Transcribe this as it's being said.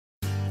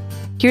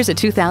Here's a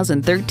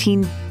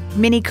 2013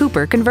 Mini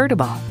Cooper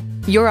convertible.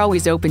 You're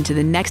always open to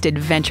the next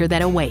adventure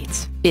that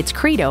awaits. Its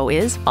credo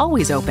is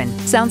always open.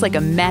 Sounds like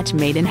a match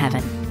made in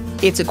heaven.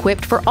 It's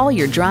equipped for all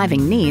your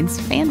driving needs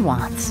and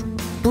wants.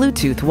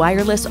 Bluetooth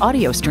wireless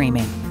audio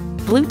streaming,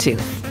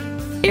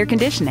 Bluetooth, air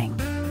conditioning,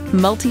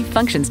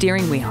 multi-function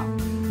steering wheel,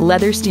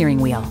 leather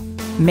steering wheel,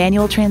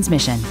 manual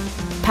transmission,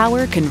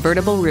 power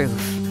convertible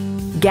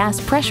roof,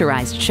 gas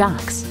pressurized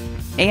shocks,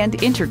 and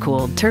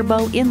intercooled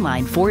turbo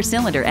inline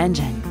 4-cylinder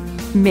engine.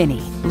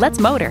 Mini, let's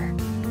motor.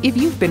 If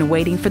you've been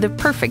waiting for the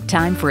perfect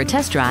time for a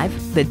test drive,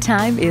 the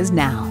time is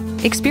now.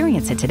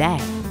 Experience it today.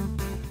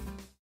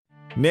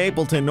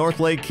 Napleton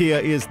Northlake Kia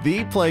is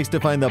the place to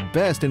find the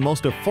best and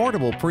most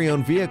affordable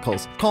pre-owned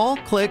vehicles. Call,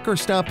 click, or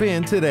stop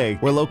in today.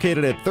 We're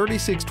located at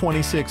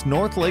 3626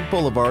 Northlake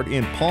Boulevard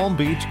in Palm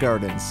Beach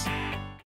Gardens.